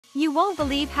You won't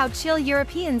believe how chill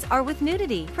Europeans are with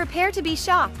nudity. Prepare to be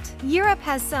shocked. Europe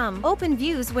has some open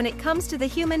views when it comes to the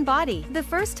human body. The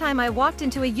first time I walked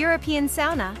into a European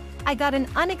sauna, I got an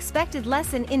unexpected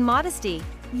lesson in modesty.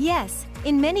 Yes,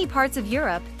 in many parts of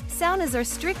Europe, saunas are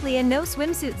strictly a no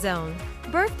swimsuit zone.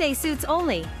 Birthday suits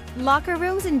only. Locker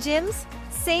rooms and gyms?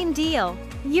 Same deal.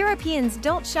 Europeans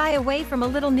don't shy away from a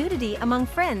little nudity among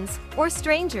friends or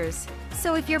strangers.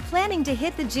 So if you're planning to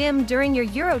hit the gym during your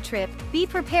Euro trip, be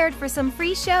prepared for some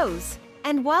free shows.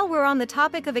 And while we're on the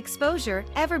topic of exposure,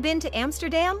 ever been to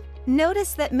Amsterdam?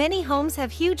 Notice that many homes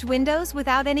have huge windows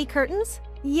without any curtains?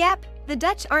 Yep, the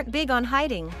Dutch aren't big on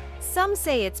hiding. Some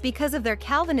say it's because of their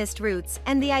Calvinist roots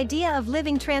and the idea of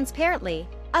living transparently.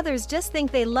 Others just think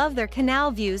they love their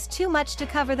canal views too much to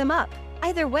cover them up.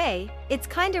 Either way, it's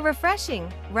kinda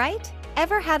refreshing, right?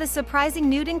 Ever had a surprising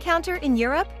nude encounter in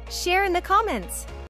Europe? Share in the comments.